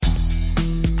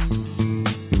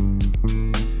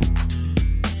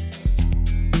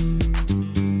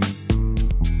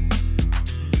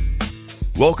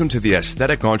Welcome to the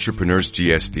Aesthetic Entrepreneurs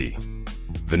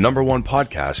GSD, the number one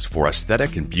podcast for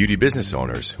aesthetic and beauty business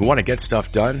owners who want to get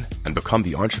stuff done and become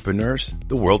the entrepreneurs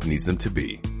the world needs them to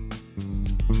be.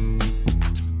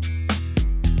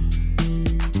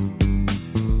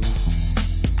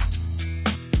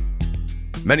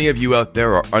 Many of you out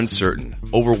there are uncertain,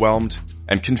 overwhelmed,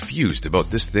 and confused about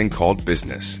this thing called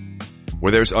business.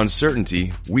 Where there's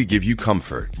uncertainty, we give you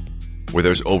comfort. Where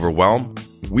there's overwhelm,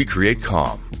 we create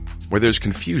calm. Where there's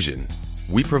confusion,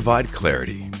 we provide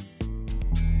clarity.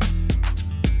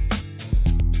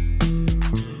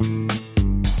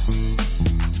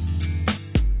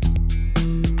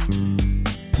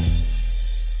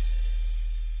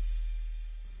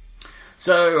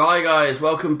 So, hi guys,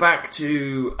 welcome back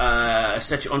to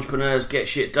Aesthetic Entrepreneurs Get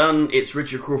Shit Done. It's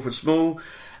Richard Crawford Small,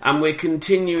 and we're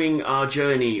continuing our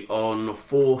journey on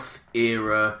fourth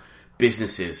era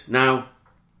businesses. Now,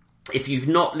 if you've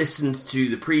not listened to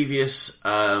the previous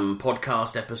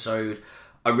podcast episode,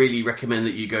 I really recommend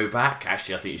that you go back.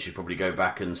 Actually, I think you should probably go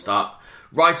back and start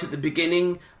right at the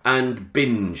beginning and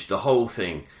binge the whole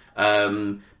thing.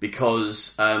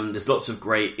 Because there's lots of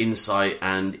great insight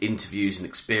and interviews and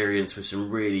experience with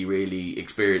some really, really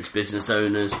experienced business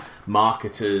owners,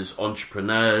 marketers,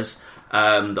 entrepreneurs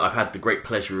that I've had the great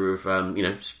pleasure of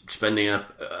spending a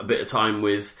bit of time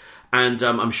with. And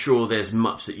I'm sure there's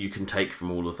much that you can take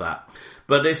from all of that.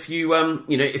 But if you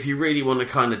if you really want to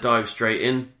kind of dive straight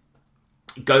in,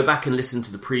 go back and listen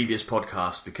to the previous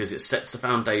podcast because it sets the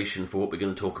foundation for what we're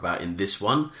going to talk about in this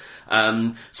one.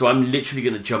 So I'm literally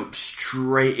going to jump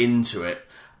straight into it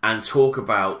and talk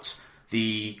about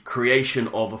the creation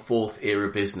of a fourth era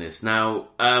business. Now,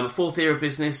 a fourth era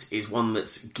business is one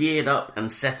that's geared up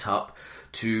and set up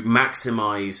to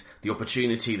maximize the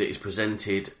opportunity that is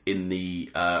presented in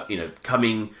the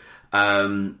coming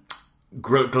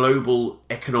global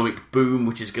economic boom,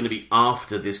 which is going to be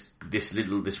after this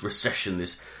recession,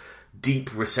 this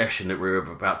deep recession that we're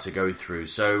about to go through.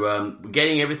 So we're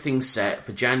getting everything set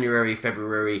for January,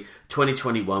 February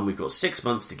 2021. We've got 6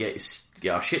 months to get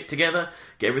our shit together,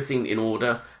 get everything in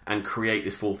order, and create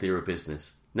this fourth era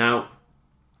business. Now,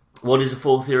 what is a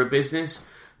fourth era business?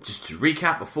 Just to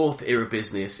recap, a fourth era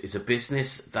business is a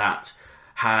business that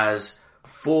has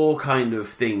four kind of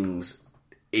things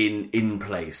in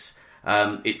place.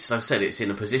 It's in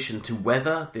a position to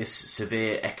weather this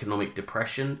severe economic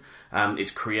depression. It's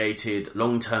created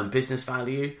long-term business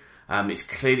value. It's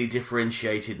clearly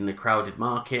differentiated in the crowded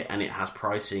market, and it has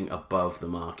pricing above the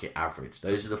market average.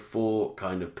 Those are the four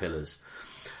kind of pillars.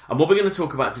 And what we're going to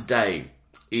talk about today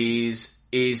is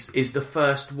the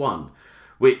first one,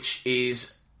 which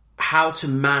is how to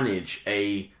manage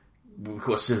a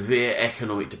severe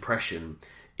economic depression.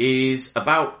 Is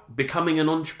about becoming an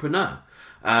entrepreneur.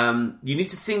 You need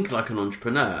to think like an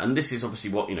entrepreneur, and this is obviously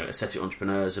what Aesthetic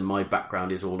Entrepreneurs and my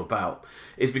background is all about.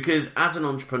 Is because as an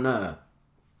entrepreneur,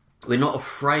 we're not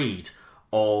afraid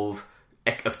of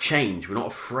change. We're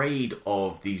not afraid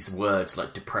of these words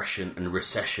like depression and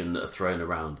recession that are thrown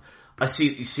around.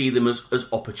 You see them as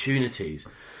opportunities,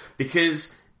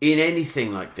 because in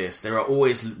anything like this, there are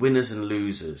always winners and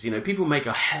losers. People make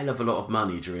a hell of a lot of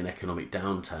money during economic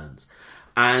downturns.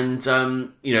 And,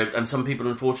 and some people,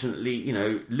 unfortunately,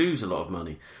 lose a lot of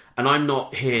money. And I'm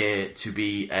not here to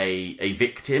be a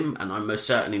victim, and I'm most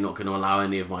certainly not going to allow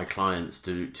any of my clients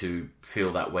to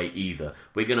feel that way either.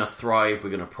 We're going to thrive, we're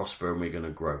going to prosper, and we're going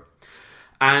to grow.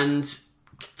 And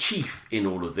chief in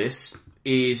all of this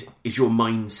is your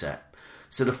mindset.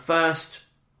 So the first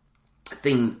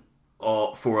thing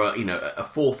for a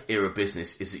fourth era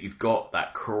business is that you've got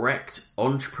that correct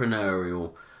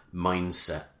entrepreneurial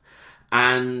mindset.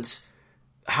 And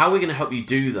how we're going to help you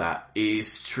do that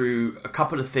is through a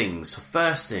couple of things. The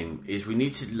first thing is we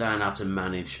need to learn how to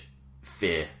manage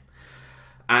fear.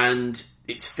 And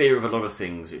it's fear of a lot of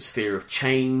things. It's fear of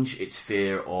change. It's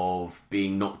fear of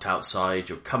being knocked outside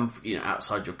your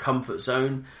comfort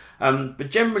zone. But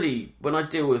generally, when I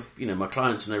deal with my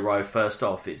clients when they arrive first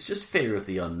off, it's just fear of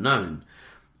the unknown.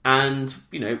 And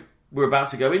we're about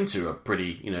to go into a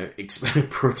pretty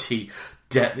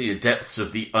depths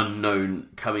of the unknown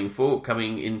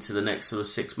coming into the next sort of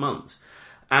 6 months.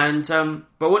 And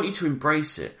but I want you to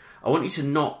embrace it. I want you to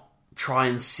not try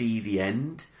and see the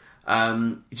end.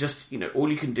 All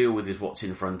you can deal with is what's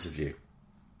in front of you.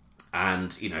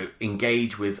 And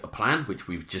engage with a plan, which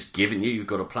we've just given you. You've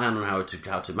got a plan on how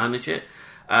to manage it,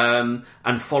 and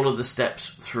follow the steps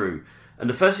through. And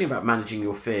the first thing about managing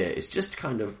your fear is just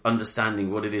kind of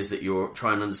understanding what it is that you're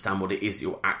trying to understand, what it is that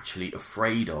you're actually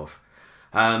afraid of.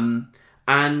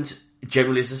 And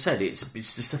generally, as I said, it's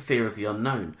just a fear of the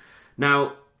unknown.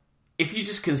 Now, if you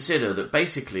just consider that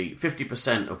basically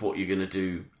 50% of what you're going to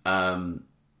do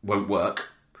won't work,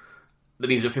 that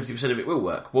means that 50% of it will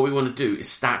work. What we want to do is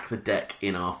stack the deck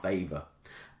in our favour.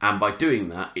 And by doing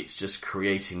that, it's just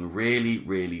creating really,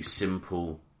 really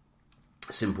simple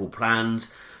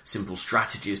plans, simple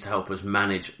strategies to help us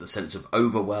manage the sense of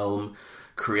overwhelm,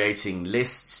 creating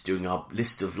lists, doing our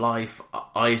list of life,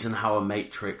 Eisenhower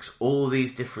matrix, all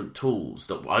these different tools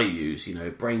that I use,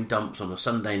 brain dumps on a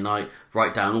Sunday night,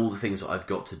 write down all the things that I've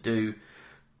got to do,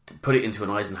 put it into an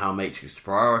Eisenhower matrix to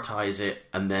prioritise it,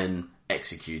 and then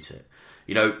execute it.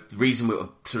 The reason we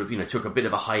sort of, took a bit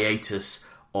of a hiatus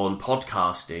on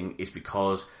podcasting is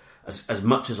because as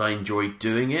much as I enjoyed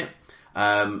doing it,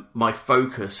 my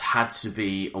focus had to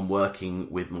be on working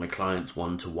with my clients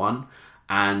one-to-one,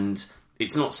 and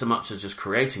it's not so much as just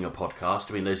creating a podcast.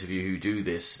 I mean, those of you who do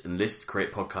this and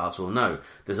create podcasts will know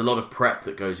there's a lot of prep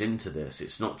that goes into this.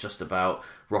 It's not just about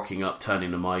rocking up,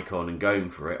 turning the mic on and going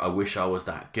for it. I wish I was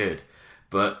that good.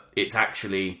 But it's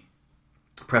actually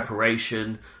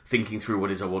preparation, thinking through what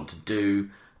it is I want to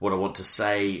do, what I want to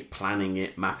say, planning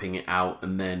it, mapping it out,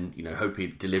 and then,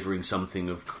 hopefully delivering something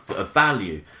of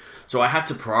value. So I had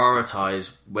to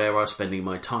prioritise where I was spending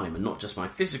my time, and not just my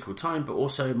physical time, but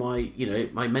also my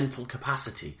mental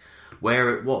capacity,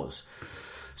 where it was.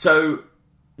 So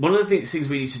one of the things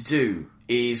we need to do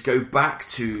is go back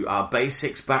to our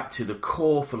basics, back to the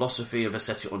core philosophy of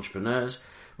ascetic entrepreneurs,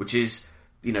 which is,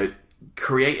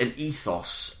 create an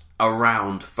ethos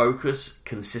around focus,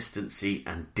 consistency,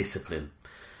 and discipline.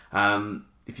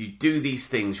 If you do these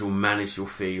things, you'll manage your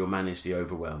fear, you'll manage the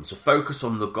overwhelm. So focus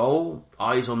on the goal,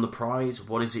 eyes on the prize.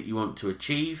 What is it you want to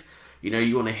achieve?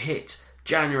 You want to hit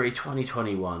January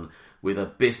 2021 with a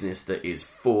business that is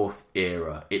fourth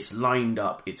era. It's lined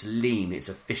up, it's lean, it's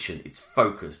efficient, it's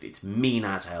focused, it's mean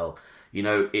as hell.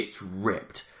 It's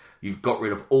ripped. You've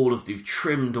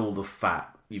trimmed all the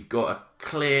fat. You've got a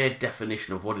clear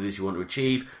definition of what it is you want to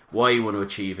achieve, why you want to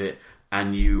achieve it,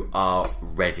 and you are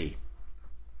ready.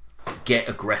 Get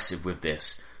aggressive with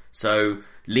this. So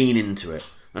lean into it.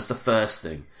 That's the first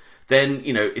thing. Then,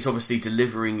 it's obviously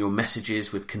delivering your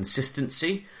messages with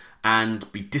consistency,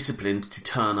 and be disciplined to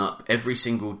turn up every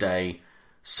single day,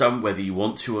 whether you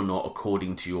want to or not,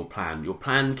 according to your plan. Your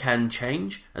plan can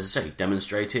change, as I say,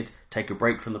 demonstrate it, take a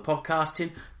break from the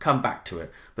podcasting, come back to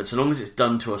it. But so long as it's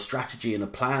done to a strategy and a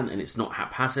plan and it's not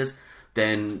haphazard,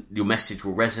 then your message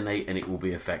will resonate and it will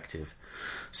be effective.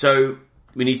 So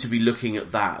we need to be looking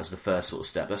at that as the first sort of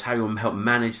step. That's how you'll help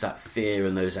manage that fear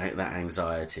and that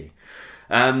anxiety.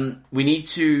 We need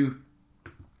to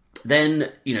then,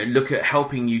 look at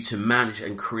helping you to manage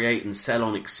and create and sell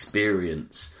on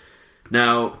experience.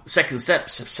 Now, second step,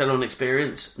 sell on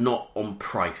experience, not on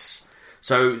price.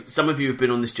 So some of you have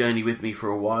been on this journey with me for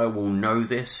a while will know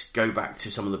this. Go back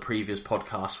to some of the previous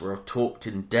podcasts where I've talked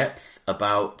in depth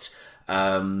about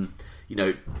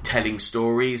telling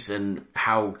stories and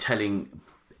how telling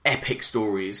epic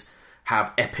stories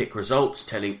have epic results,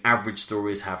 telling average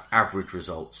stories have average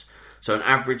results. So an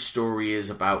average story is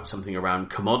about something around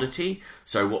commodity.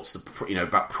 So what's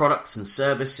about products and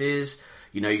services.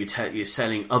 You're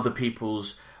selling other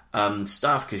people's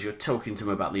stuff because you're talking to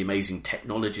them about the amazing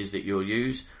technologies that you'll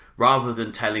use, rather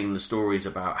than telling the stories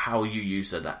about how you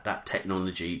use that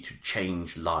technology to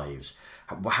change lives.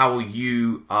 How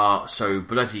you are so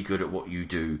bloody good at what you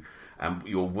do, and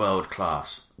you're world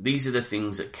class. These are the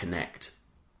things that connect.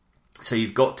 So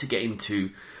you've got to get into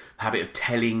the habit of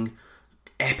telling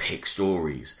epic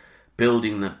stories,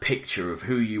 building the picture of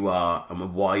who you are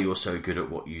and why you're so good at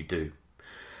what you do.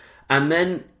 And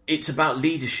then it's about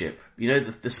leadership.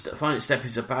 The final step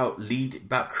is about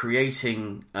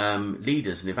creating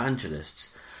leaders and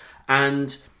evangelists.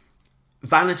 And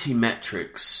vanity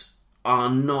metrics are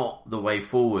not the way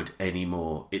forward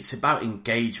anymore. It's about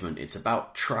engagement, it's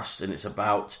about trust, and it's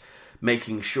about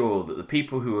making sure that the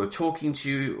people who are talking to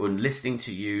you and listening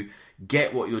to you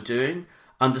get what you're doing,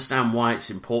 understand why it's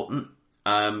important,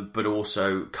 but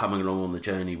also coming along on the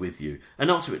journey with you.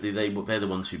 And ultimately, they're the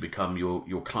ones who become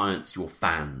your clients, your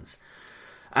fans.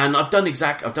 And I've done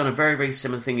a very, very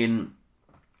similar thing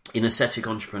in Ascetic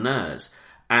Entrepreneurs.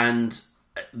 And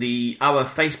our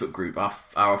Facebook group,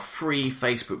 our free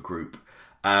Facebook group,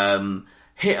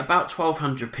 hit about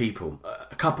 1,200 people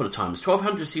a couple of times.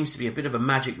 1,200 seems to be a bit of a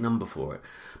magic number for it,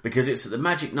 because it's the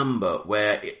magic number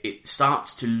where it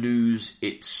starts to lose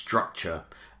its structure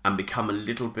and become a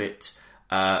little bit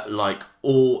like a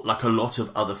lot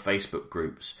of other Facebook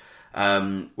groups,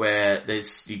 where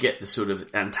you get the sort of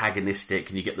antagonistic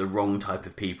and you get the wrong type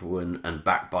of people and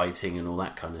backbiting and all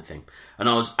that kind of thing. And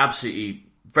I was absolutely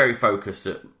very focused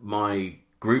that my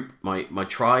group, my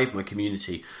tribe, my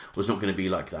community was not going to be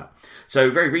like that. So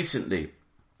very recently,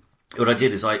 what I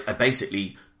did is I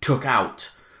basically took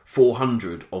out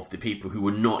 400 of the people who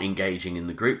were not engaging in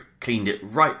the group, cleaned it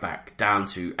right back down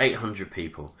to 800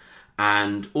 people.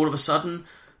 And all of a sudden,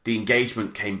 the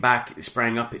engagement came back, it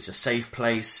sprang up, it's a safe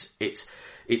place, it's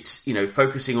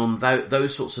focusing on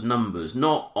those sorts of numbers,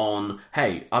 not on,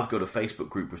 hey, I've got a Facebook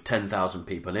group with 10,000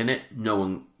 people in it. No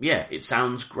one, it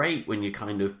sounds great when you're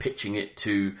kind of pitching it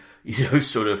to,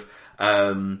 sort of,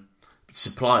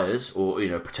 suppliers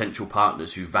or, potential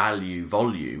partners who value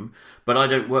volume. But I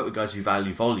don't work with guys who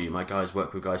value volume. I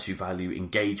work with guys who value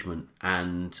engagement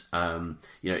and,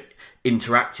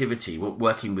 interactivity,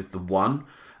 working with the one.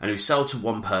 And we sell to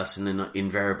one person, and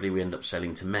invariably we end up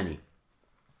selling to many.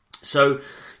 So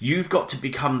you've got to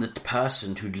become the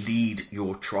person to lead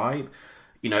your tribe.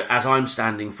 As I'm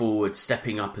standing forward,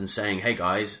 stepping up and saying, hey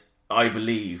guys, I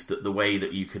believe that the way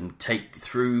that you can take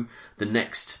through the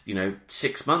next,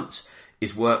 6 months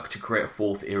is work to create a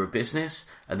fourth era business.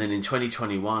 And then in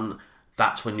 2021,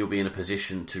 that's when you'll be in a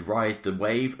position to ride the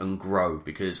wave and grow.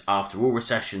 Because after all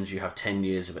recessions, you have 10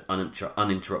 years of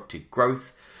uninterrupted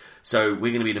growth. So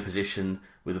we're going to be in a position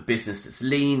with a business that's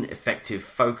lean, effective,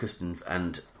 focused,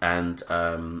 and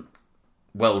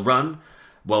well run,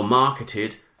 well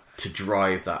marketed to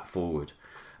drive that forward.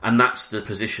 And that's the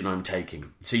position I'm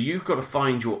taking. So you've got to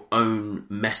find your own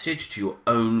message to your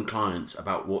own clients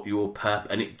about what your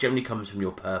purpose, and it generally comes from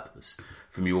your purpose,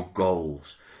 from your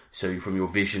goals, so from your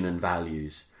vision and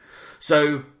values.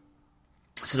 So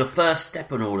the first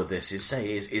step in all of this is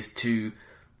to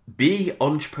be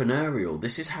entrepreneurial.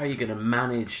 This is how you're going to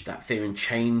manage that fear and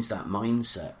change that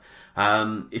mindset.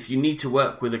 If you need to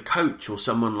work with a coach or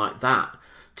someone like that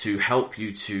to help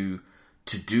you to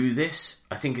do this,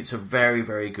 I think it's a very,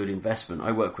 very good investment.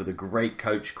 I work with a great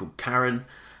coach called Karen.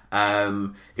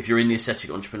 If you're in the Aesthetic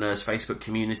Entrepreneurs Facebook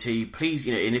community, please,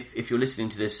 and if you're listening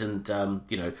to this and,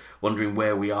 wondering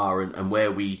where we are and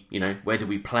where where do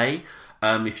we play,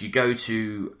 if you go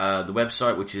to the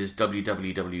website, which is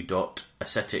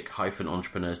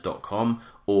www.aesthetic-entrepreneurs.com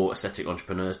or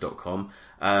aestheticentrepreneurs.com,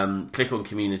 click on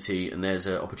community, and there's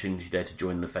an opportunity there to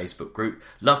join the Facebook group.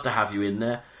 Love to have you in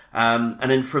there. And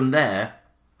then from there,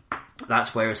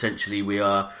 that's where essentially we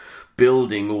are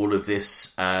building all of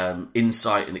this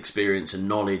insight and experience and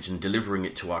knowledge and delivering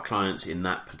it to our clients in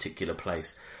that particular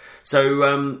place. So,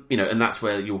 and that's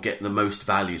where you'll get the most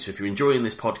value. So if you're enjoying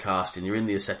this podcast and you're in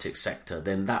the aesthetic sector,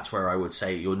 then that's where I would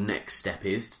say your next step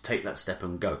is to take that step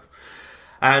and go.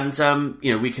 And,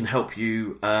 we can help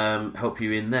you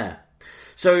in there.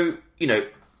 So,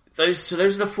 those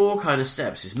are the four kind of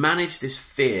steps: is manage this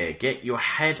fear, get your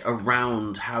head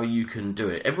around how you can do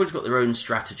it. Everyone's got their own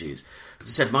strategies. As I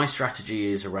said, my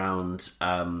strategy is around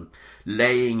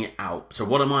laying it out. So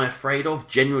what am I afraid of?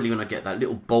 Generally, when I get that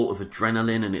little bolt of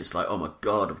adrenaline and it's like, oh my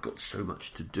God, I've got so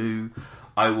much to do,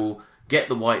 I will get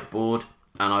the whiteboard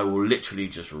and I will literally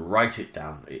just write it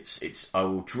down. I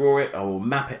will draw it, I will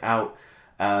map it out,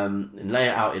 and lay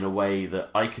it out in a way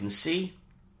that I can see.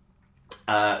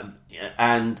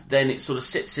 And then it sort of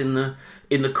sits in the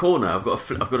corner. I've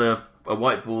got a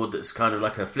whiteboard that's kind of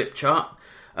like a flip chart,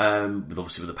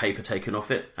 with the paper taken off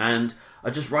it, and I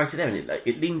just write it there, and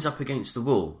it leans up against the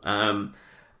wall, and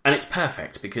it's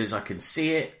perfect because I can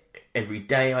see it every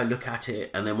day. I look at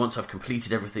it, and then once I've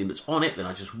completed everything that's on it, then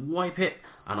I just wipe it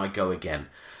and I go again,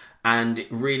 and it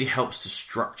really helps to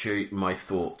structure my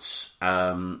thoughts.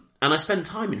 And I spend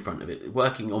time in front of it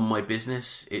working on my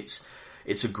business.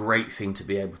 It's a great thing to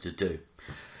be able to do.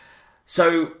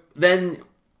 So then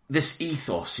this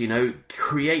ethos,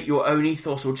 create your own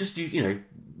ethos, or just,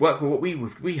 work with what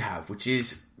we have, which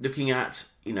is looking at,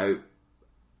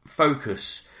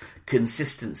 focus,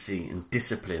 consistency and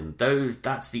discipline.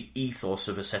 That's the ethos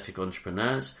of aesthetic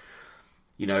entrepreneurs.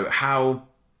 How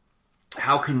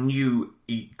can you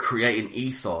create an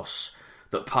ethos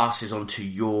that passes on to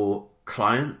your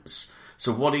clients?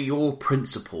 So what are your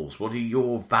principles? What are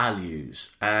your values?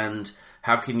 And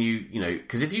how can you,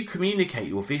 because if you communicate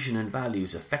your vision and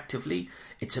values effectively,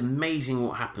 it's amazing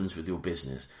what happens with your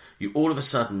business. You all of a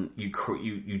sudden,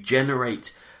 you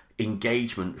generate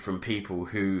engagement from people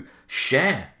who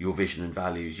share your vision and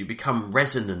values. You become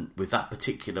resonant with that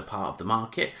particular part of the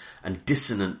market and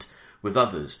dissonant with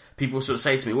others. People sort of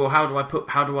say to me, well, how do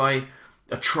I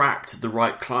attract the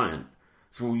right client?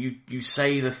 So, well, you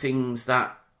say the things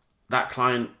that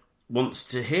client wants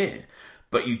to hear,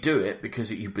 but you do it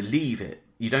because you believe it.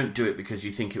 You don't do it because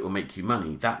you think it will make you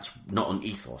money. That's not an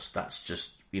ethos. That's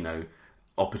just,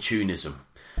 opportunism.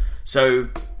 So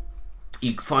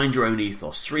you find your own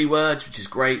ethos. 3 words, which is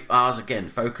great. Ours, again,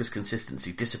 focus,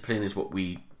 consistency, discipline is what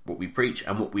we preach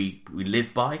and what we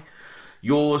live by.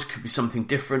 Yours could be something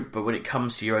different, but when it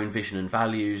comes to your own vision and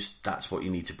values, that's what you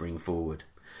need to bring forward.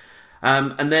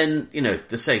 And then, you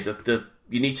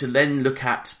need to then look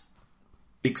at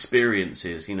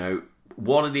experiences.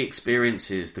 What are the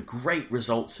experiences, the great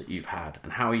results that you've had,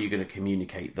 and how are you going to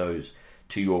communicate those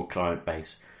to your client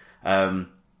base?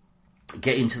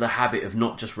 Get into the habit of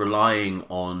not just relying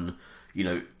on,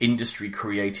 industry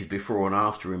created before and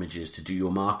after images to do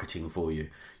your marketing for you.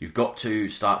 You've got to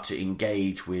start to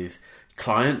engage with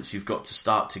clients. You've got to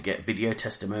start to get video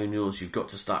testimonials. You've got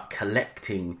to start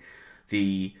collecting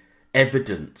the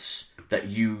evidence that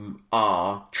you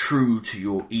are true to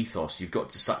your ethos. You've got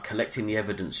to start collecting the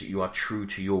evidence that you are true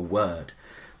to your word.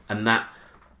 And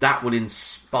that will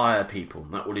inspire people.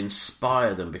 That will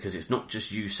inspire them, because it's not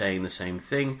just you saying the same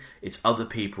thing. It's other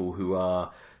people who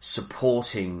are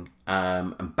supporting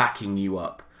and backing you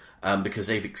up because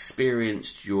they've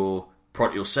experienced your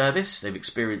product, your service. They've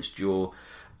experienced your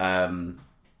work,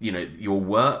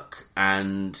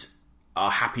 and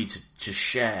are happy to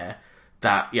share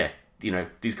that.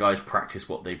 These guys practice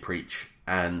what they preach,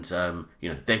 and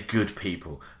they're good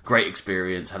people, great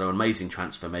experience, had an amazing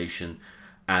transformation,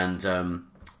 and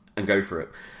go for it.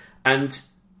 And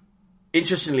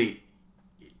interestingly,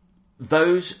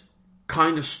 those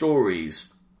kind of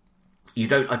stories,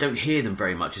 I don't hear them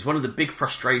very much. It's one of the big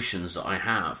frustrations that I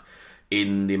have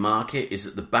in the market, is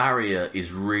that the barrier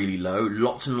is really low.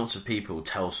 Lots and lots of people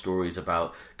tell stories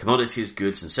about commodities,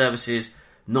 goods and services.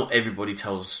 Not everybody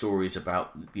tells stories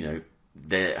about,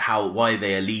 why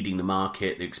they are leading the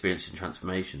market, the experiencing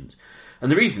transformations. And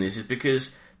the reason is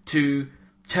because to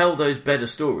tell those better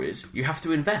stories, you have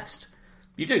to invest.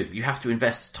 You do. You have to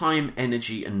invest time,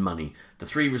 energy and money. The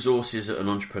three resources that an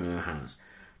entrepreneur has.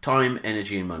 Time,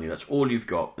 energy and money. That's all you've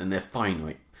got, and they're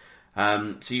finite.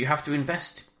 So you have to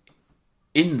invest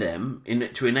in them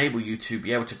to enable you to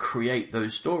be able to create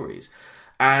those stories.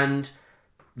 And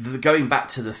going back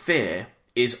to the fear,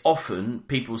 is often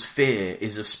people's fear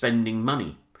is of spending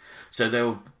money. So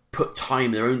they'll put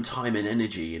their own time and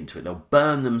energy into it. They'll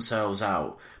burn themselves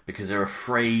out because they're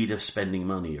afraid of spending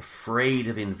money, afraid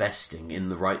of investing in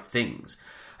the right things.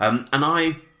 And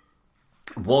I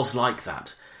was like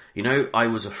that. I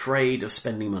was afraid of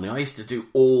spending money. I used to do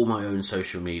all my own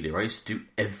social media. I used to do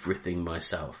everything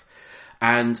myself.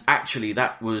 And actually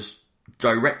that was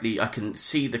directly, I can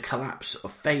see the collapse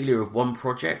of failure of one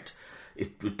project.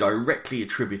 It was directly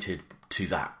attributed to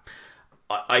that.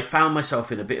 I found myself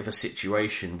in a bit of a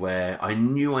situation where I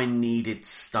knew I needed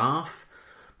staff,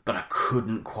 but I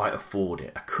couldn't quite afford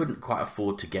it. I couldn't quite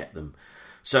afford to get them.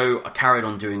 So I carried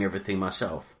on doing everything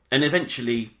myself. And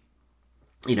eventually,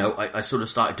 I sort of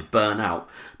started to burn out.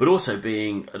 But also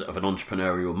being of an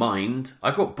entrepreneurial mind,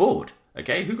 I got bored.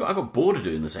 Okay? I got bored of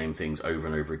doing the same things over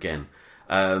and over again.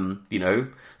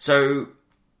 So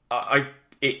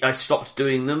I stopped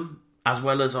doing them as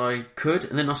well as I could,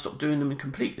 and then I stopped doing them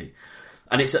completely.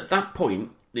 And it's at that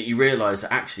point that you realise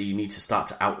that actually you need to start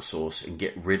to outsource and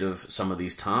get rid of some of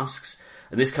these tasks.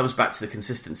 And this comes back to the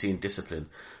consistency and discipline.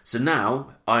 So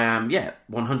now I am,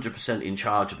 100% in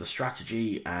charge of the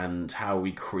strategy and how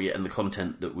we create and the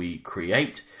content that we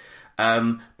create.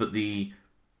 But the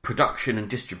production and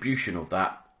distribution of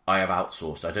that, I have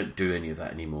outsourced. I don't do any of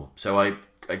that anymore. So I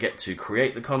get to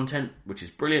create the content, which is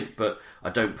brilliant, but I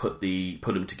don't put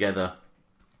them together,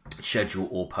 schedule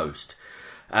or post,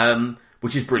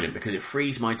 which is brilliant because it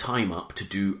frees my time up to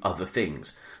do other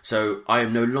things. So I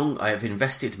have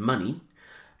invested money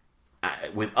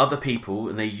with other people,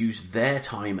 and they use their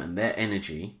time and their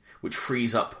energy, which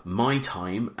frees up my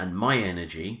time and my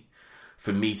energy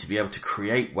for me to be able to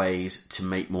create ways to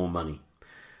make more money.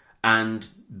 And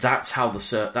that's how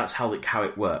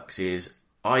it works. Is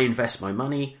I invest my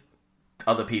money,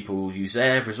 other people use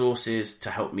their resources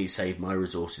to help me save my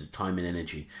resources, time and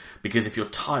energy. Because if you're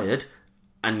tired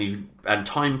and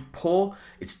time poor,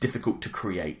 it's difficult to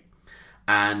create.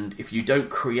 And if you don't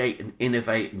create and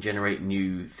innovate and generate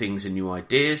new things and new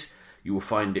ideas, you will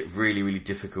find it really, really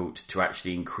difficult to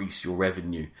actually increase your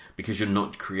revenue, because you're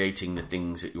not creating the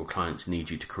things that your clients need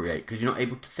you to create, because you're not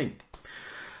able to think.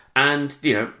 And,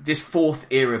 this fourth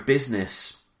era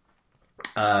business,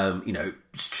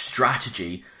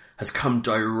 strategy has come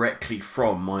directly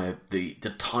from the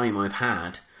time I've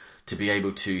had to be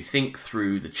able to think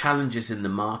through the challenges in the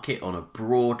market on a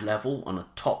broad level, on a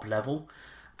top level,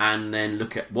 and then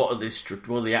look at what are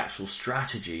the actual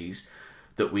strategies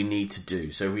that we need to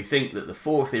do. So we think that the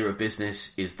fourth era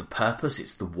business is the purpose,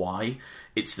 it's the why,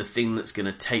 it's the thing that's going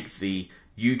to take the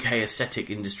UK aesthetic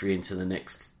industry into the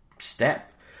next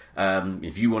step.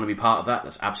 If you want to be part of that,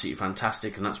 that's absolutely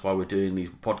fantastic, and that's why we're doing these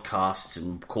podcasts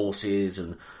and courses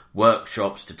and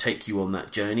workshops to take you on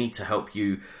that journey, to help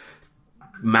you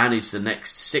manage the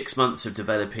next 6 months of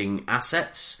developing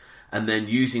assets, and then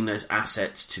using those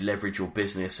assets to leverage your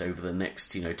business over the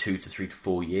next 2 to 3 to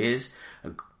 4 years,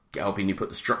 and helping you put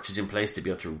the structures in place to be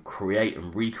able to create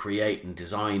and recreate and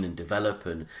design and develop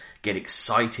and get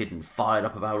excited and fired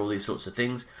up about all these sorts of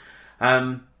things.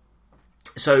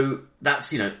 So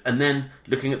that's, and then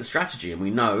looking at the strategy, and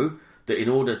we know that in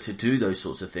order to do those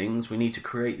sorts of things, we need to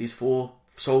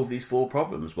solve these 4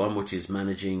 problems. One, which is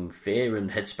managing fear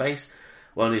and headspace.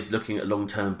 One is looking at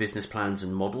long-term business plans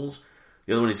and models.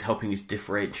 The other one is helping you to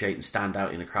differentiate and stand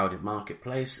out in a crowded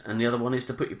marketplace. And the other one is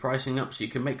to put your pricing up so you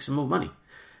can make some more money.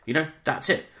 That's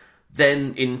it.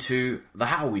 Then into the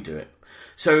how we do it.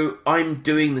 So I'm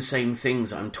doing the same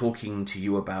things I'm talking to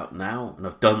you about now, and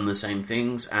I've done the same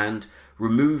things, and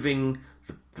removing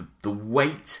the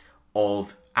weight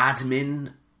of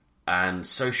admin and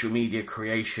social media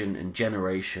creation and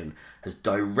generation has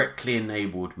directly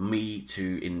enabled me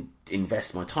to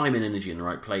invest my time and energy in the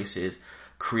right places,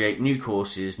 create new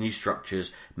courses, new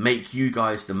structures, make you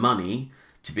guys the money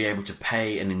to be able to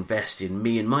pay and invest in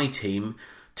me and my team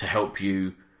to help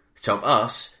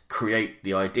us create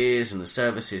the ideas and the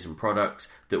services and products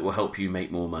that will help you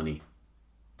make more money,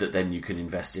 that then you can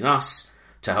invest in us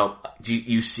to help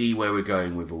you see where we're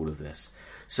going with all of this.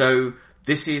 So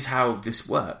this is how this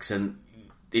works, and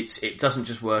it doesn't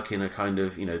just work in a kind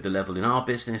of, the level in our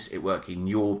business, it works in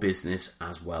your business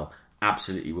as well.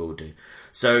 Absolutely will do.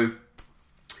 So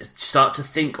start to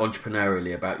think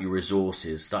entrepreneurially about your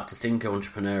resources, start to think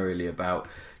entrepreneurially about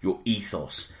your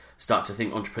ethos, start to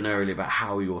think entrepreneurially about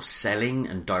how you're selling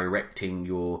and directing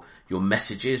your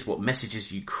messages. What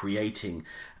messages are you creating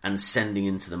and sending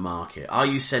into the market? Are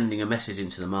you sending a message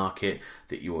into the market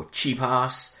that you're cheap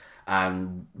ass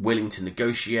and willing to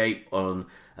negotiate on,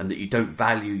 and that you don't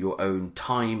value your own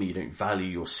time, you don't value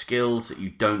your skills, that you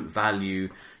don't value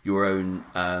your own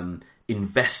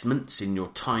investments in your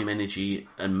time, energy,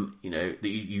 and that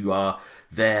you are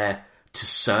there to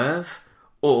serve?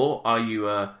 Or are you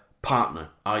a partner?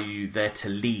 Are you there to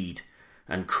lead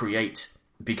and create,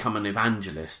 become an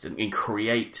evangelist and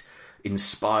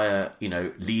inspire,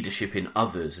 leadership in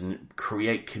others, and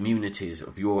create communities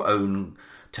of your own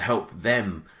to help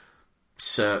them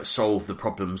solve the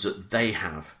problems that they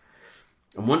have?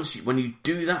 And when you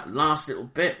do that last little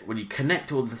bit, when you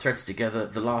connect all the threads together,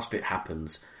 the last bit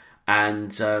happens.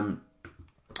 And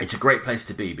it's a great place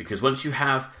to be, because once you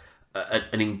have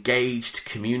an engaged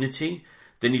community,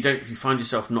 then you find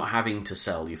yourself not having to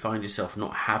sell. You find yourself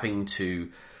not having to,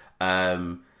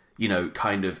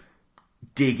 kind of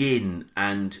dig in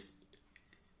and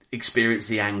experience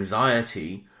the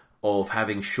anxiety of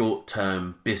having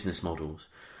short-term business models.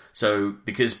 So,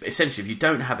 because essentially if you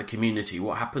don't have a community,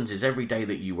 what happens is every day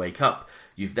that you wake up,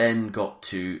 you've then got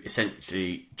to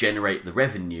essentially generate the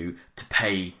revenue to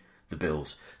pay the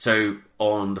bills. So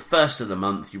on the first of the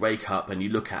month, you wake up and you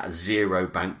look at a 0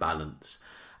 bank balance.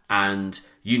 And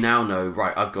you now know,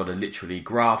 right, I've got to literally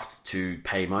graft to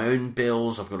pay my own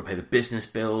bills. I've got to pay the business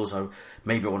bills.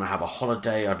 Maybe I want to have a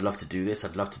holiday. I'd love to do this.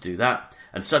 I'd love to do that.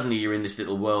 And suddenly you're in this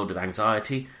little world of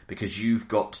anxiety because you've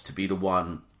got to be the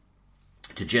one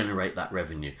to generate that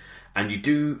revenue. And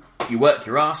you work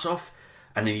your ass off,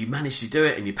 and then you manage to do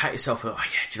it, and you pat yourself on, oh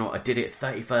yeah, do you know what? I did it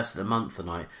 31st of the month, and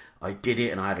I did it,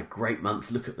 and I had a great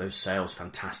month. Look at those sales.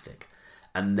 Fantastic.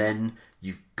 And then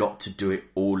you've got to do it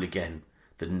all again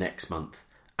the next month,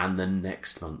 and the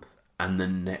next month, and the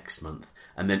next month.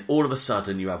 And then all of a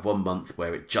sudden you have 1 month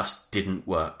where it just didn't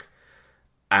work.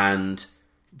 And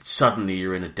suddenly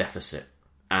you're in a deficit.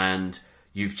 And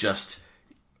you've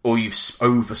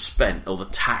overspent, or the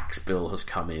tax bill has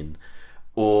come in,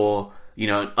 or,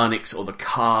 or the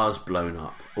car's blown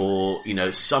up, or,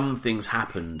 some things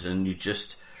happened and you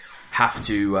just have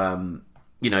to,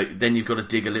 then you've got to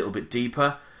dig a little bit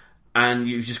deeper, and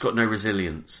you've just got no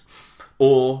resilience.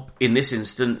 Or, in this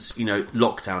instance,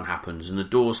 lockdown happens and the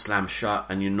doors slam shut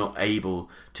and you're not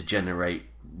able to generate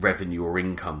revenue or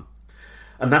income.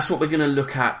 And that's what we're going to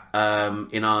look at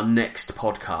in our next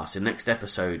podcast. The next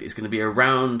episode is going to be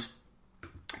around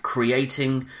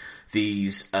creating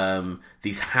these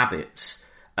habits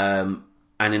and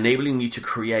enabling you to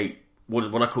create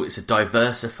what I call a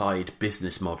diversified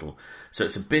business model. So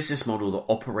it's a business model that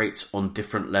operates on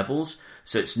different levels.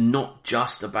 So it's not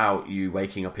just about you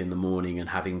waking up in the morning and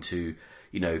having to,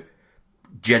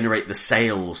 generate the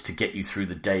sales to get you through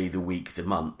the day, the week, the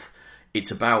month.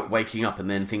 It's about waking up and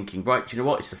then thinking, right, do you know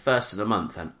what? It's the first of the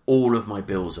month and all of my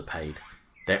bills are paid.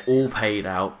 They're all paid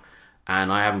out,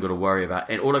 and I haven't got to worry about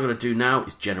it. All I've got to do now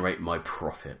is generate my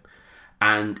profit.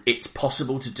 And it's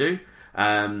possible to do.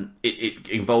 It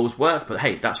involves work, but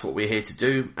hey, that's what we're here to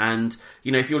do. And,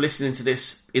 you know, if you're listening to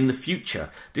this in the future,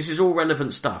 this is all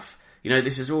relevant stuff. You know,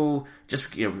 this is all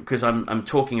just, you know, because I'm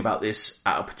talking about this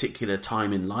at a particular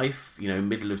time in life, you know,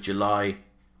 middle of July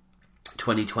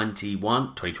 2020,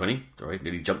 sorry,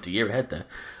 nearly jumped a year ahead there,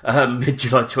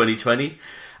 mid-July 2020.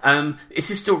 This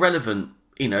is still relevant,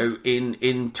 you know,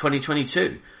 in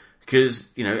 2022, because,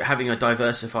 you know, having a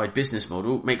diversified business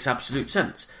model makes absolute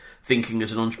sense. Thinking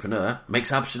as an entrepreneur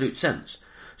makes absolute sense.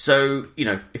 So, you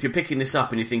know, if you're picking this up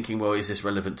and you're thinking, well, is this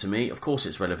relevant to me? Of course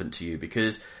it's relevant to you,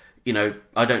 because, you know,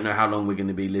 I don't know how long we're going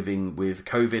to be living with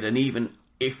COVID, and even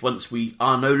if once we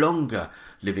are no longer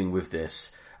living with this,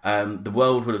 the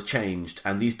world will have changed,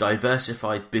 and these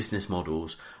diversified business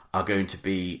models are going to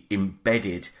be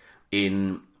embedded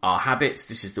in our habits.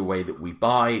 This is the way that we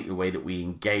buy, the way that we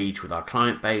engage with our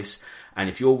client base, and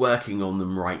if you're working on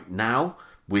them right now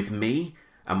with me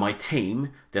and my team,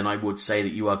 then I would say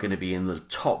that you are going to be in the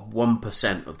top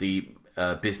 1% of the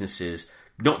businesses,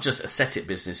 not just ascetic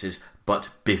businesses, but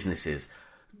businesses.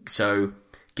 So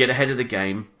get ahead of the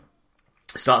game.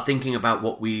 Start thinking about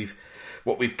what we've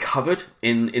covered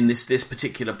in this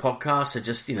particular podcast. So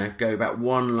just, you know, go about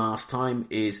one last time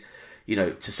is, you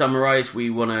know, to summarize, we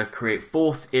want to create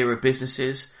fourth era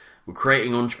businesses. We're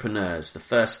creating entrepreneurs. The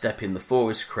first step in the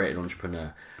 4 is to create an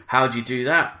entrepreneur. How do you do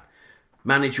that?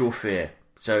 Manage your fear.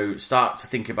 So start to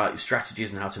think about your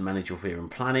strategies and how to manage your fear and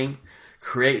planning.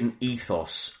 Create an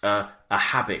ethos, a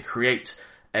habit. Create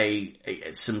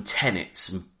some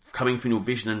tenets coming from your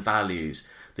vision and values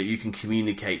that you can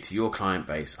communicate to your client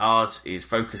base. Ours is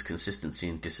focus, consistency,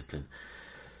 and discipline.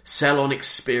 Sell on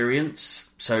experience.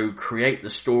 So create the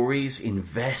stories.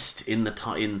 Invest in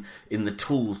the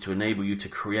tools to enable you to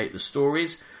create the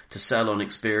stories. To sell on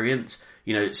experience.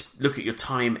 You know, look at your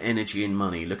time, energy, and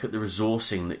money. Look at the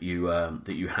resourcing that you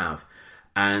have,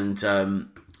 and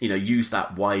you know, use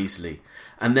that wisely.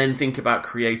 And then think about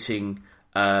creating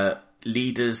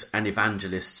leaders and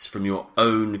evangelists from your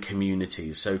own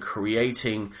communities. So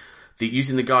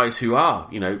using the guys who are,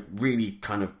 you know, really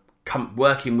kind of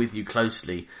working with you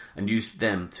closely, and use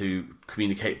them to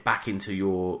communicate back into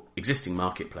your existing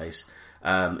marketplace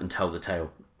and tell the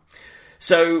tale.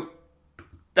 So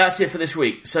that's it for this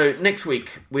week. So next week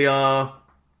we are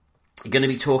going to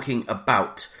be talking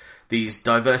about these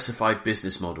diversified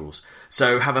business models.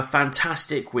 So have a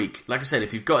fantastic week. Like I said,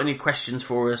 if you've got any questions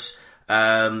for us,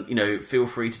 you know, feel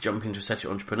free to jump into Ascetic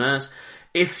Entrepreneurs.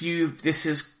 If this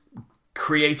has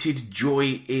created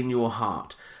joy in your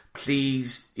heart,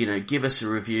 please, you know, give us a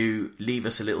review, leave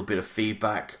us a little bit of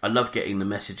feedback. I love getting the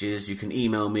messages. You can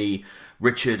email me,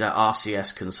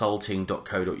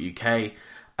 richard@rcsconsulting.co.uk.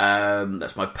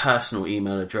 That's my personal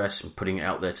email address. I'm putting it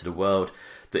out there to the world,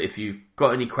 that if you've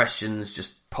got any questions, just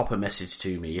pop a message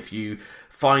to me. If you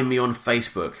find me on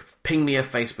Facebook, ping me a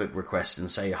Facebook request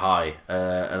and say hi,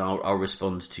 and I'll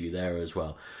respond to you there as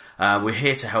well. We're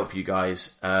here to help you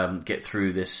guys get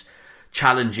through this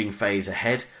challenging phase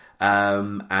ahead,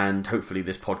 and hopefully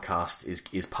this podcast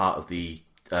is part of the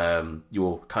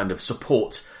your kind of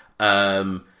support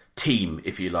team,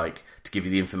 if you like, to give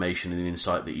you the information and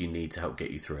insight that you need to help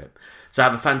get you through it. So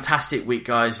have a fantastic week,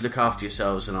 guys. Look after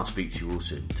yourselves, and I'll speak to you all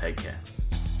soon. Take care.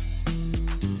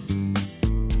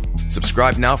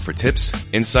 Subscribe now for tips,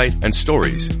 insight, and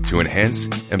stories to enhance,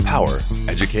 empower,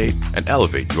 educate, and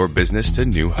elevate your business to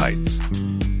new heights.